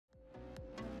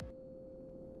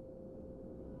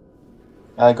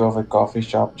I go with coffee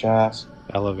shop jazz.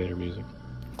 Elevator music.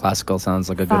 Classical sounds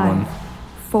like a good one.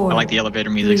 Four, I like the elevator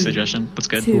music three, suggestion. That's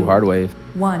good. two, Ooh, hard wave.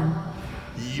 1.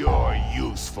 Your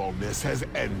usefulness has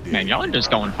ended. Man, y'all are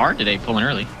just going hard today, pulling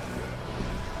early.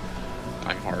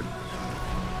 I'm hard.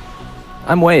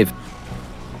 I'm wave.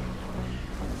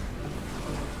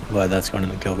 Glad that's going in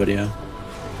the kill video.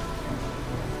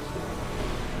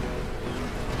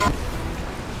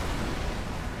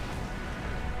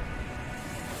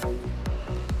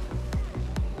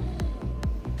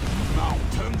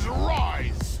 Mountains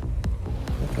rise.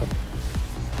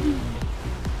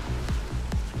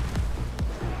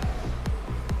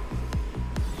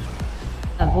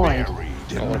 Avoid. Buried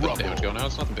I in don't want to rubble. damage go now.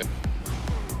 It's nothing big.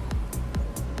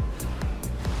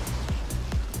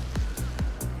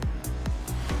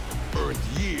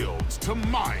 Earth yields to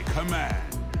my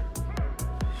command.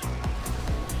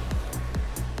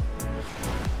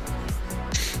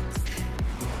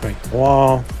 Break the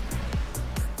wall.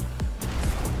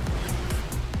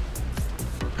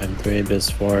 M3 bis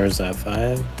 4 is at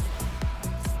 5.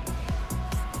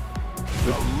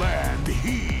 The land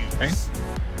heaves. Okay.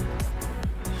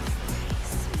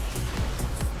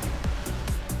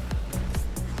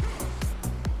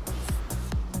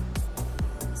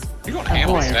 You're going ham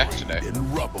on Avoid. stacks today.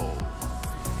 In rubble.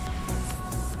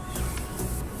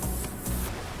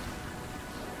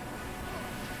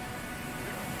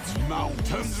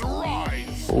 Mountains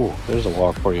rise. Ooh, there's a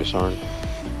walk for you, Sarn.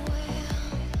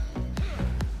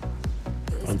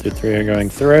 1 through 3 are going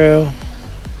through.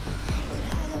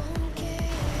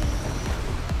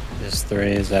 This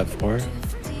 3 is at 4.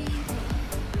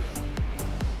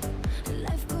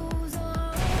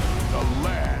 The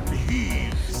land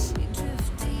heaves.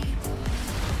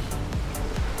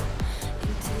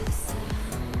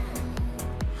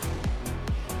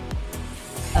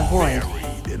 Avoid.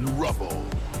 Buried in rubble.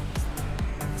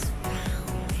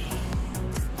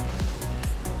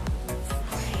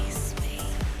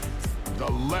 The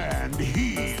land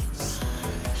heaves.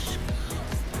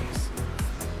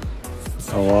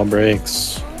 The wall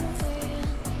breaks.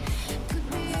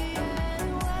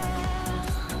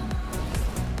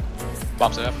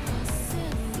 Bombs it up.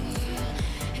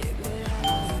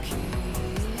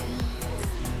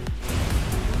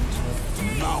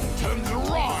 Mountains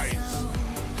rise.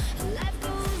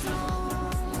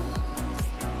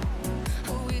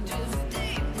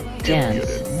 Dance.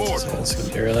 Imputed So mortals. it's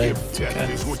gonna be early. If It's death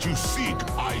okay. is what you seek,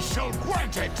 I shall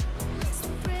grant it.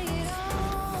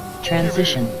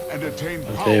 Transition. And attain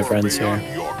Okay, power friends beyond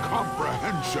here. your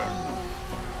comprehension.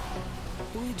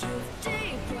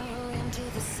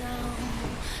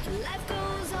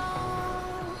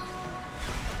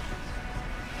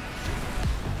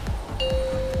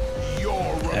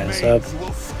 Your Pass remains up.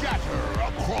 will scatter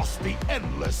across the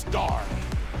endless dark.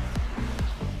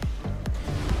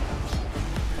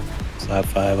 Slap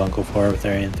 5, Uncle 4 with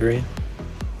Arian 3.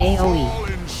 AoE. All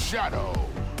in shadow.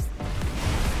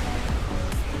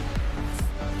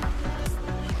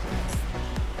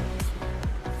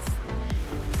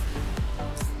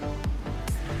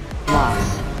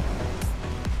 Loss.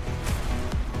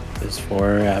 This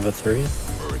 4, have a 3.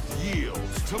 Earth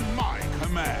yields to my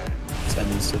command. That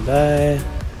needs to die.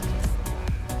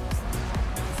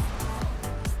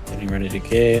 Getting ready to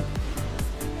gate.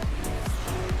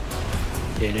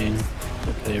 Gating.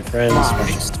 Look at your friends. We're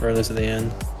just throw this at the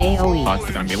end. AoE. Oh,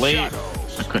 it's gonna be late.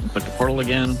 I couldn't click the portal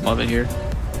again. Love it here.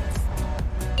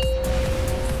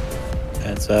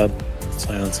 Heads up.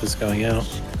 Silence is going out.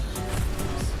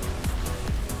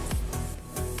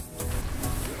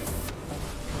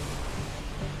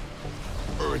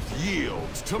 Earth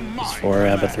yields to my This 4,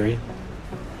 have a command. 3.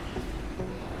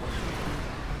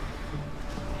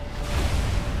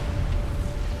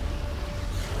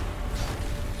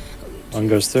 One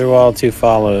goes through wall, 2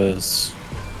 follows.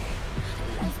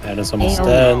 That is almost AoE.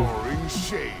 dead. Towering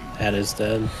shade. That is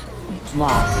dead.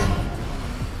 Loss.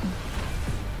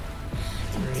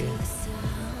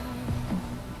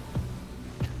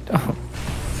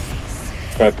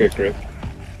 5 good grip.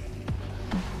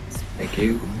 Thank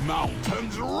you.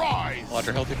 Mountains rise.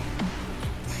 Lodger healthy.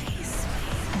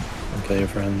 Okay, your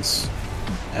friends.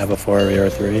 Have a 4,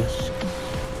 VR 3. I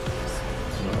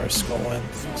don't know where skull went.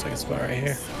 Looks like it's about right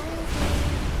here.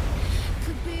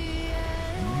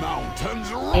 Mountains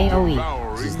AoE.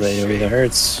 rise. This is the AoE that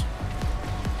hurts.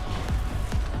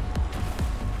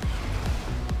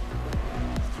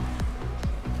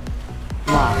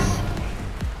 Loss.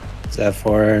 It's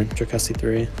F4, Dracussi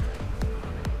 3.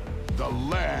 The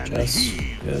land Chess.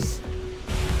 heaves.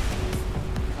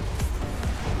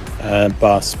 Good.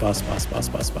 Boss.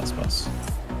 Boss.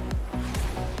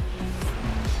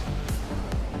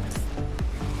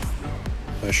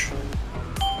 Push.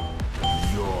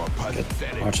 Your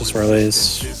pathetic Watch the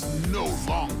swirlies. resistance is no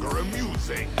longer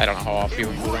amusing. I don't know how off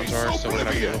people cooldowns are, so we're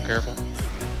gonna be a little careful.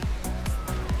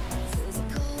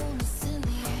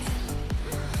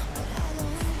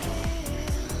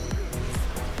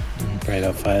 Right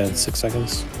up 5-6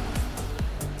 seconds.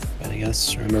 I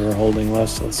guess. Remember, we're holding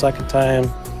less till the second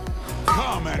time.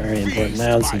 Come and Very important feast,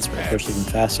 now my since we're pets. pushed even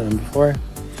faster than before.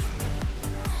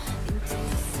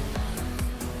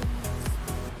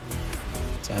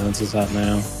 Silence is out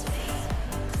now.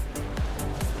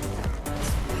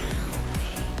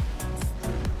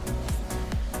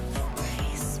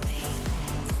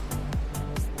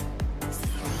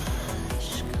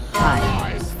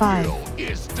 My 5, will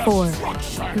is 4,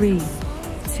 destruction. 3,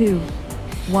 2,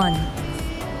 1.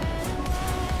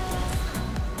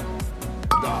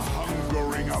 The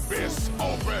hungering abyss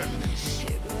opens.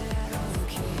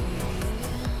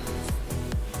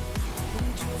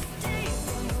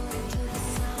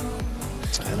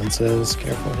 Silences,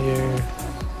 careful here.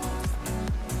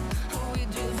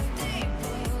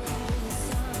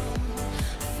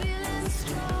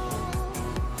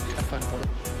 Can't find portal.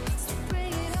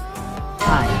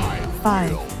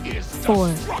 5, 4,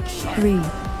 3,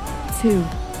 2,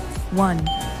 1.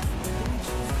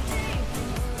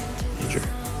 Major.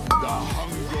 The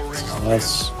hungering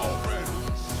Less. abyss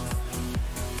opens.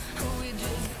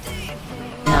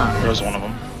 None. There was one of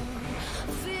them.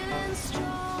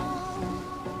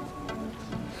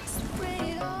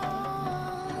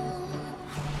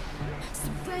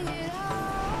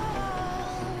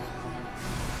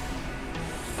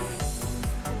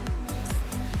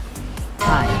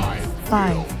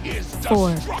 Five,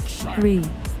 4, 3,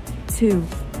 2,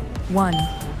 1.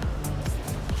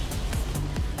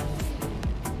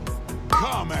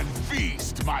 Come and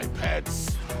feast, my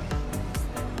pets.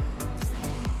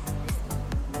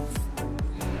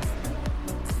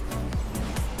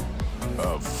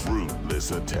 A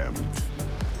fruitless attempt.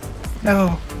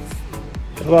 No.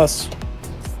 Get the boss.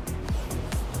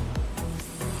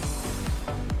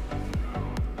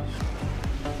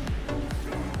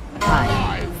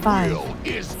 Five, Will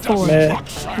is 4,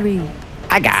 destruction. 3,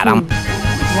 I got him. 1.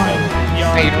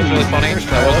 Hey, it was really funny.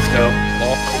 Let's go.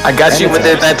 I got you with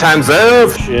it that time,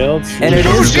 Zev. Shield. And it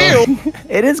is Shield! going,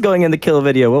 it is going in the kill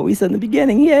video. What we said in the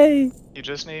beginning. Yay! You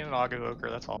just need an Auguvoker,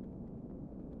 that's all.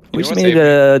 We You just know what's made saved me?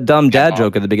 a dumb dad Yeah.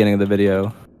 joke at the beginning of the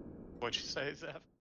video.